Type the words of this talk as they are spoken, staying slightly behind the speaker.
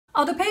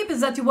Are the papers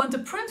that you want to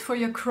print for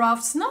your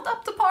crafts not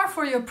up to par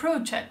for your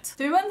project?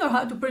 Do you wonder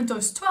how to print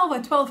those 12 by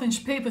 12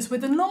 inch papers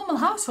with a normal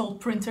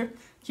household printer?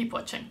 Keep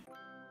watching.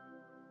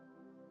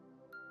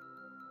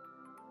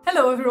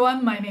 Hello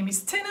everyone, my name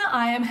is Tinne,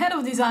 I am Head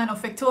of Design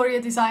of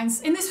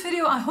VectoriaDesigns. In this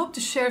video I hope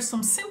to share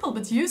some simple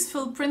but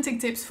useful printing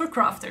tips for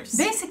crafters.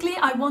 Basically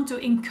I want to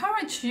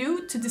encourage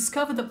you to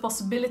discover the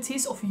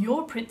possibilities of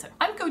your printer.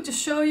 I'm going to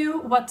show you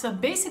what the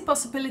basic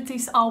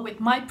possibilities are with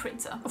my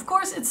printer. Of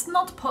course it's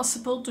not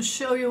possible to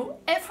show you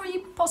every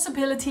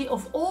possibility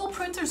of all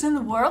printers in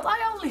the world,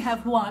 I only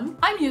have one.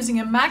 I'm using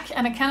a Mac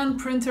and a Canon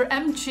printer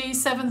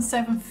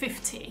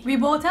MG7750. We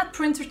bought that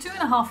printer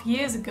 2.5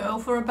 years ago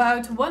for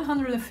about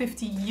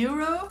 €150.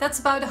 That's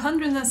about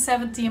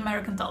 170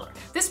 American dollars.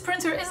 This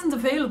printer isn't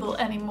available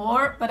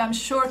anymore, but I'm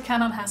sure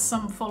Canon has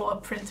some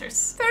follow-up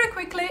printers. Very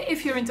quickly,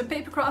 if you're into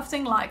paper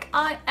crafting like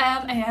I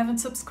am and you haven't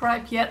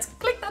subscribed yet,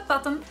 click that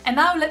button. And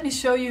now let me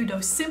show you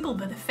those simple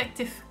but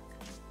effective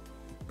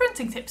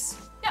printing tips.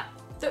 Yeah,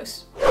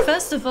 those.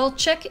 First of all,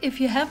 check if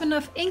you have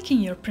enough ink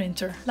in your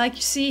printer. Like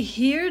you see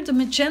here, the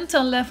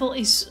magenta level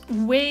is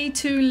way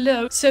too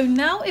low. So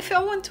now if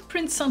I want to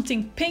print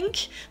something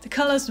pink, the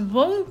colors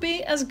won't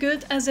be as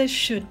good as they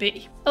should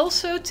be.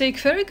 Also, take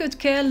very good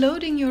care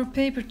loading your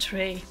paper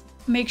tray.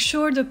 Make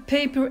sure the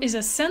paper is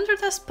as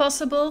centered as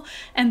possible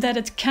and that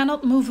it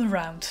cannot move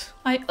around.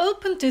 I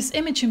opened this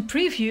image in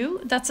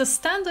Preview, that's a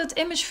standard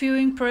image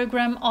viewing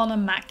program on a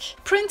Mac.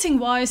 Printing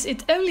wise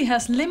it only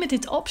has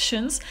limited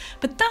options,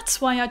 but that's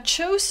why I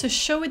chose to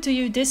show it to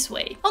you this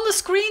way. On the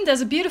screen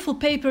there's a beautiful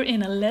paper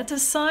in a letter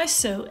size,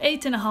 so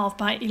 8.5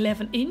 by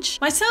 11 inch.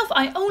 Myself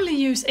I only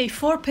use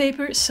A4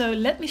 paper, so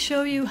let me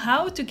show you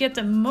how to get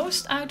the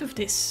most out of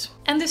this.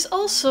 And this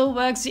also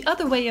works the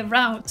other way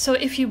around, so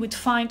if you would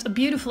find a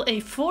beautiful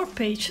A4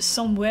 page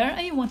somewhere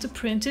and you want to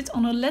print it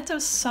on a letter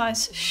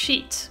size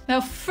sheet.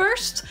 Now first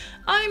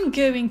I'm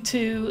going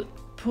to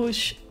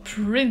push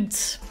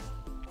print.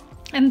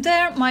 And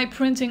there my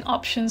printing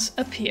options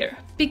appear.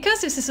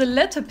 Because this is a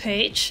letter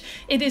page,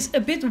 it is a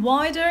bit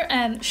wider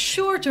and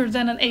shorter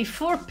than an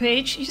A4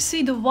 page. You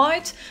see the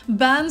white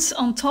bands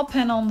on top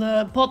and on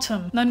the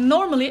bottom. Now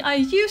normally I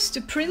used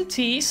to print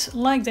these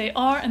like they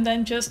are and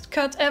then just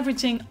cut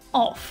everything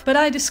off. But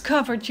I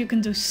discovered you can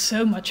do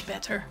so much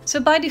better. So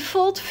by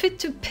default fit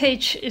to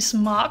page is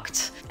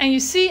marked. And you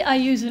see I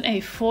use an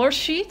A4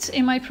 sheet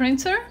in my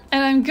printer.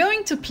 And I'm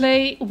going to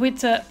play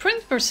with the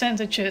print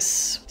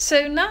percentages.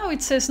 So now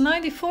it says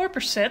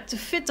 94% to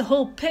fit the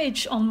whole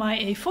page on my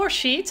A4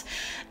 sheet,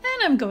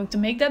 and I'm going to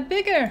make that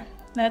bigger.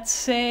 Let's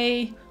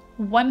say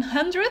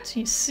 100,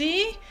 you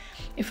see?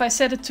 If I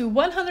set it to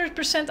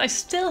 100%, I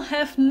still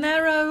have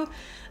narrow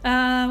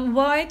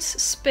white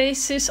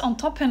spaces on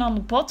top and on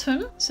the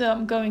bottom. So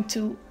I'm going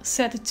to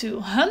set it to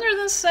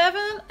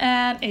 107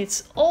 and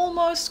it's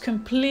almost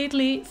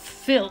completely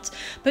filled.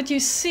 But you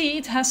see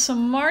it has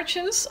some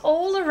margins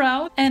all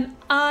around, and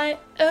I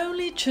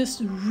only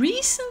just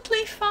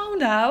recently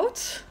found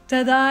out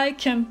that I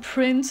can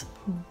print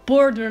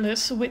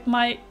borderless with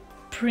my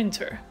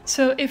printer.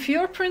 So if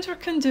your printer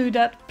can do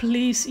that,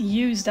 please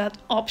use that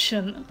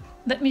option.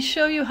 Let me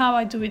show you how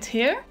I do it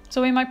here.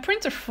 So in my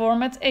printer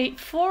format,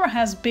 A4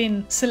 has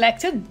been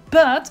selected,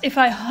 but if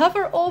I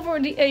hover over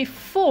the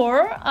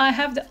A4, I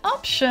have the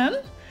option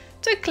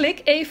to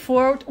click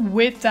A4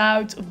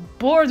 without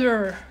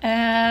border.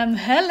 And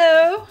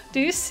hello, do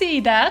you see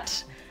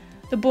that?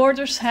 The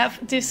borders have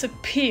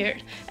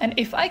disappeared. And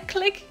if I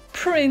click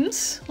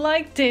print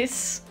like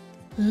this,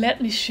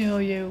 let me show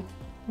you.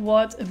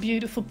 What a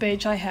beautiful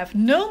page I have.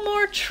 No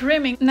more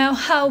trimming. Now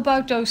how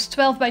about those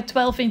 12 by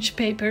 12 inch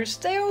papers?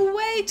 They are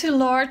way too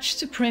large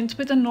to print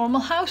with a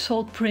normal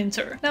household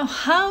printer. Now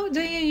how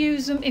do you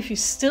use them if you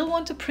still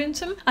want to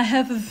print them? I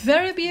have a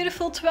very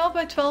beautiful 12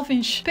 by 12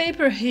 inch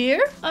paper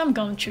here. I'm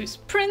gonna choose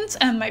print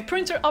and my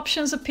printer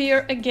options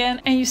appear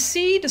again. And you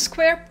see the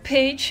square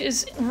page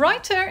is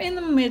right there in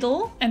the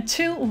middle and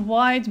two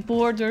white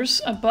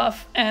borders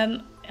above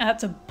and at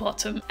the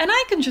bottom. And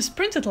I can just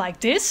print it like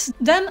this.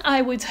 Then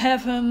I would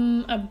have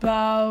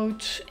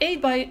about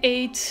 8 by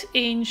 8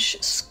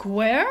 inch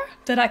square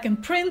that I can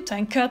print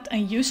and cut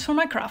and use for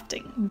my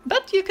crafting.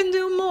 But you can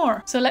do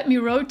more. So let me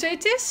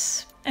rotate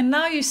this. And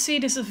now you see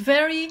this is a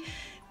very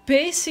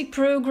basic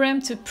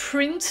program to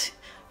print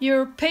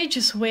your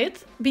pages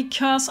with,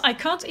 because I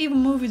can't even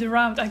move it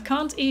around. I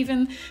can't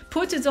even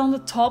put it on the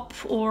top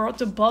or at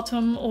the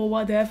bottom or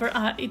whatever.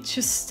 It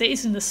just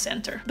stays in the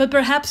center. But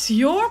perhaps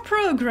your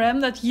program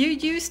that you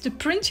use to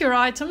print your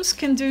items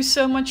can do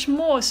so much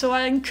more. So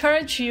I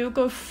encourage you,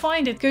 go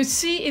find it. Go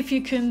see if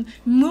you can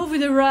move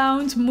it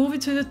around, move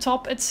it to the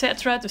top,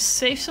 etc. to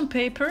save some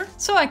paper.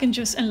 So I can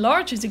just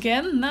enlarge it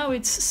again. Now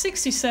it's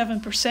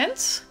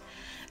 67%.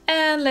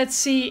 And let's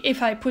see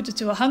if I put it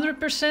to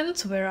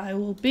 100% where I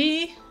will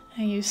be.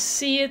 And you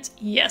see it,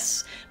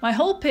 yes, my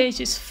whole page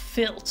is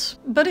filled.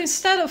 But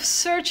instead of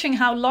searching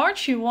how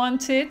large you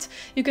want it,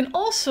 you can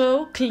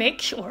also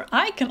click, or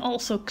I can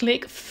also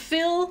click,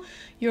 fill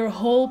your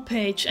whole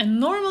page, and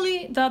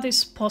normally that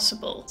is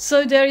possible.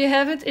 So there you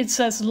have it,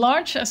 it's as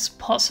large as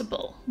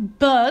possible.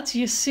 But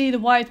you see the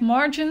white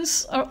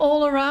margins are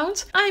all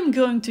around. I'm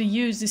going to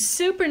use this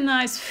super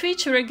nice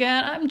feature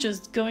again. I'm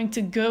just going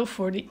to go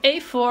for the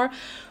A4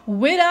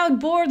 without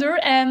border,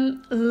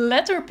 and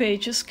letter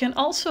pages can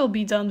also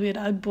be done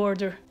without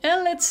border.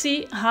 And let's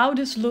see how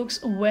this looks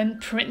when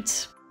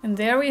print. And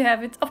there we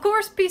have it. Of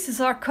course, pieces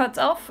are cut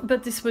off,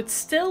 but this would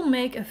still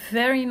make a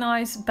very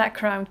nice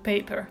background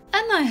paper.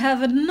 And I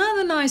have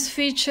another nice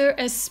feature,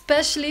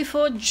 especially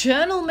for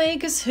journal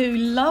makers who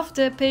love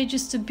their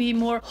pages to be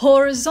more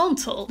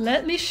horizontal.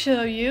 Let me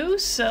show you.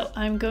 So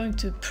I'm going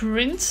to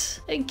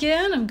print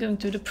again. I'm going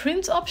to the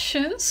print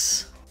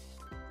options.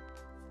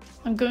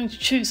 I'm going to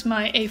choose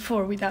my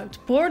A4 without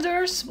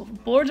borders, or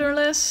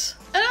borderless.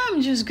 And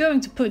I'm just going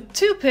to put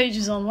 2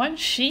 pages on one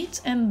sheet,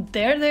 and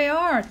there they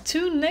are,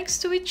 2 next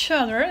to each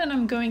other, and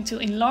I'm going to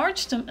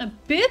enlarge them a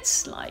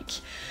bit, like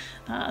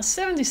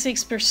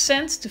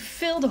 76% to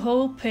fill the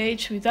whole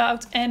page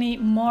without any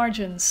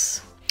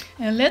margins.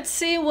 And let's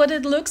see what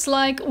it looks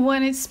like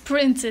when it's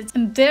printed.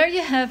 And there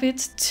you have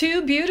it,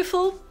 2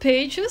 beautiful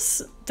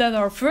pages that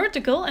are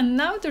vertical, and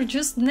now they're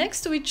just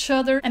next to each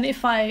other. And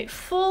if I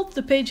fold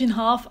the page in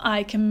half,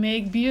 I can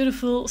make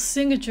beautiful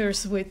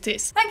signatures with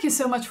this. Thank you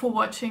so much for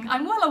watching.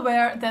 I'm well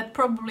aware that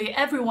probably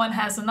everyone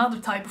has another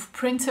type of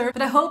printer,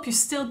 but I hope you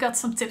still got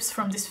some tips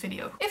from this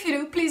video. If you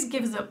do, please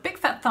give us a big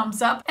fat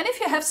thumbs up. And if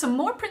you have some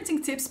more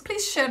printing tips,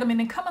 please share them in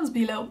the comments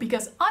below,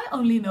 because I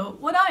only know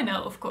what I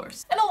know, of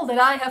course. And all that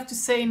I have to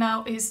say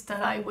now is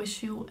that I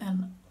wish you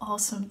an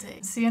awesome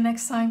day. See you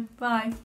next time. Bye.